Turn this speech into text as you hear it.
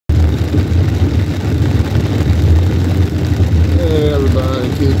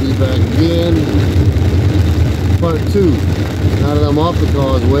too. Now that I'm off the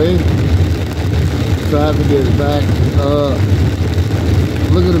causeway, traffic is back up.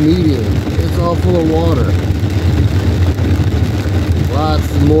 Look at the median. It's all full of water.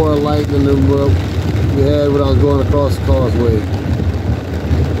 Lots more light than what we had when I was going across the causeway.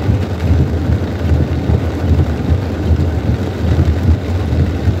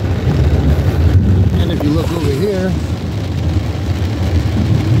 And if you look over here,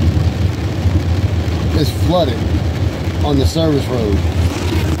 it's flooded on the service road.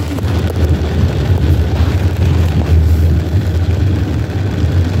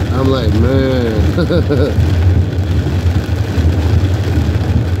 I'm like, man.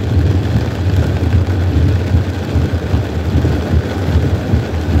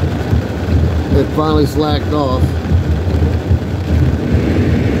 It finally slacked off.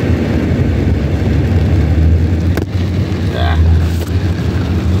 Yeah.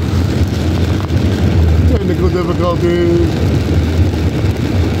 Technical difficulties.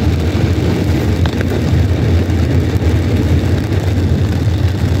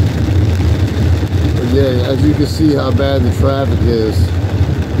 But yeah, as you can see how bad the traffic is.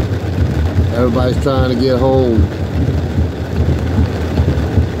 Everybody's trying to get home.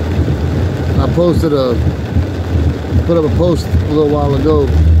 I put up a post a little while ago.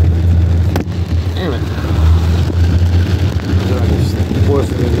 Damn it. So I can just force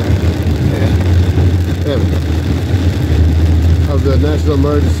it in there. Yeah. There we go. Of the National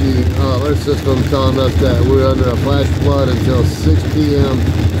Emergency Alert System telling us that we're under a flash flood until 6 p.m.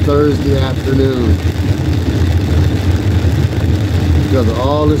 Thursday afternoon. Because of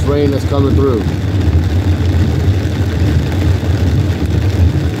all this rain that's coming through.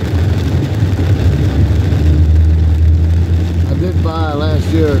 Buy last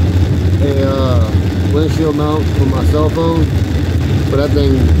year a windshield mount for my cell phone, but that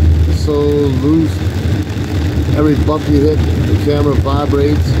thing is so loose. Every bump you hit, the camera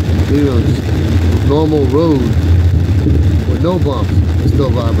vibrates. You know, just normal road with no bumps, it still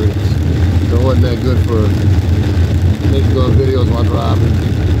vibrates. So it wasn't that good for making those videos while driving.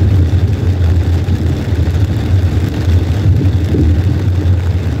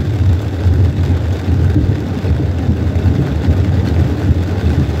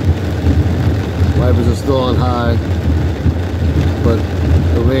 Wipers are still on high, but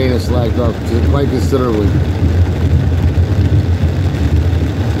the rain has slacked off quite considerably.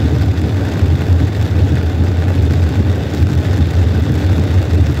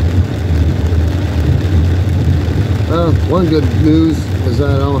 One good news is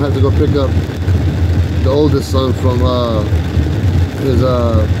that I don't have to go pick up the oldest son from his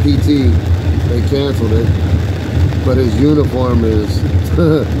PT. They canceled it, but his uniform is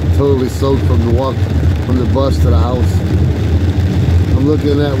totally soaked from the walk from the bus to the house. I'm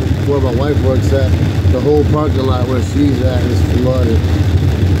looking at where my wife works at. The whole parking lot where she's at is flooded.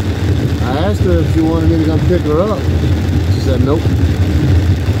 I asked her if she wanted me to come pick her up. She said nope.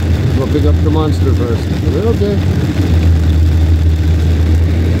 I'm gonna pick up the monster first. I said, okay.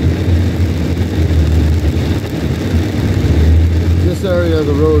 This area of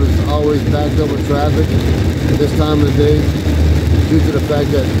the road is always backed up with traffic at this time of the day, due to the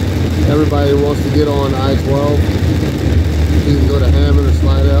fact that everybody wants to get on I-12. You can go to Hammond or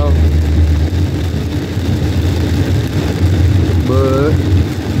Slidell. But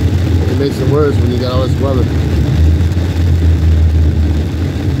it makes it worse when you got all this weather.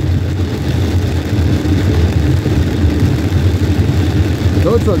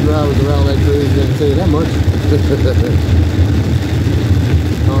 Tow truck drivers around like crazy, I can tell you that much.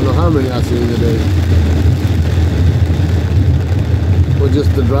 I don't know how many I've seen today. Or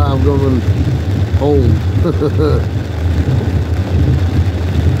just the drive going home.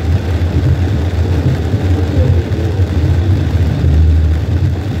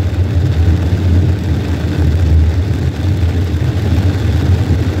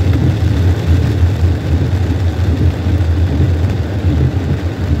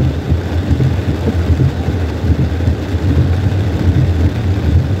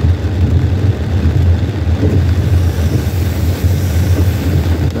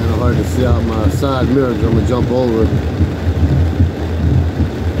 See out my side mirror, I'm gonna jump over.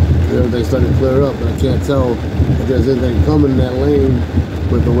 Everything's starting to clear up, and I can't tell if there's anything coming in that lane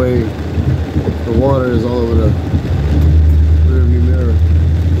with the way the water is all over the rear view mirror,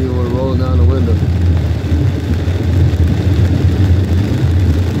 even when it rolls down the window.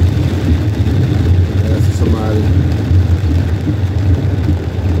 That's somebody.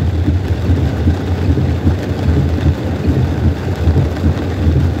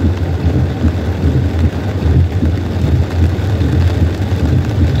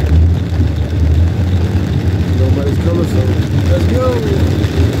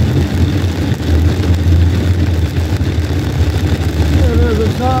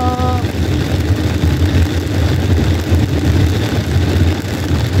 the top.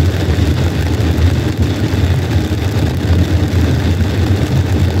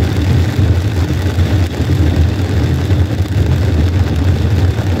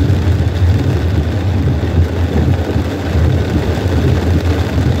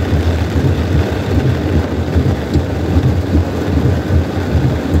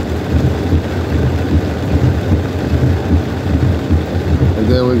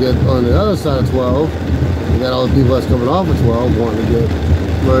 Then we get on the other side of 12, we got all the people that's coming off of 12 wanting to get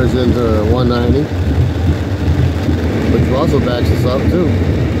merged into 190, which also backs us up too.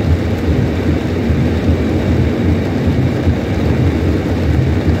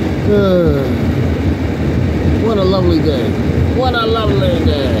 What a lovely day. What a lovely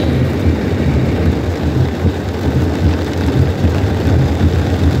day.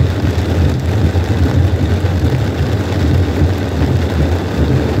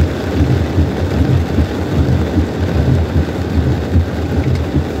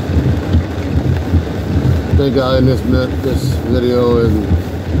 I think I'll end this video in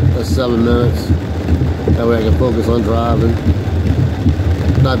 7 minutes. That way I can focus on driving.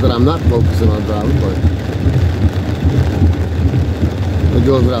 Not that I'm not focusing on driving, but it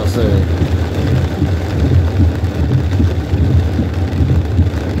goes without saying.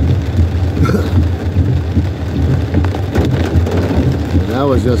 And that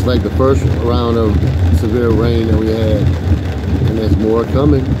was just like the first round of severe rain that we had. And there's more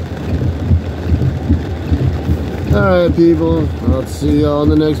coming. Alright people, I'll see y'all in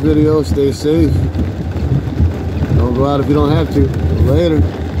the next video. Stay safe. Don't go out if you don't have to. Later.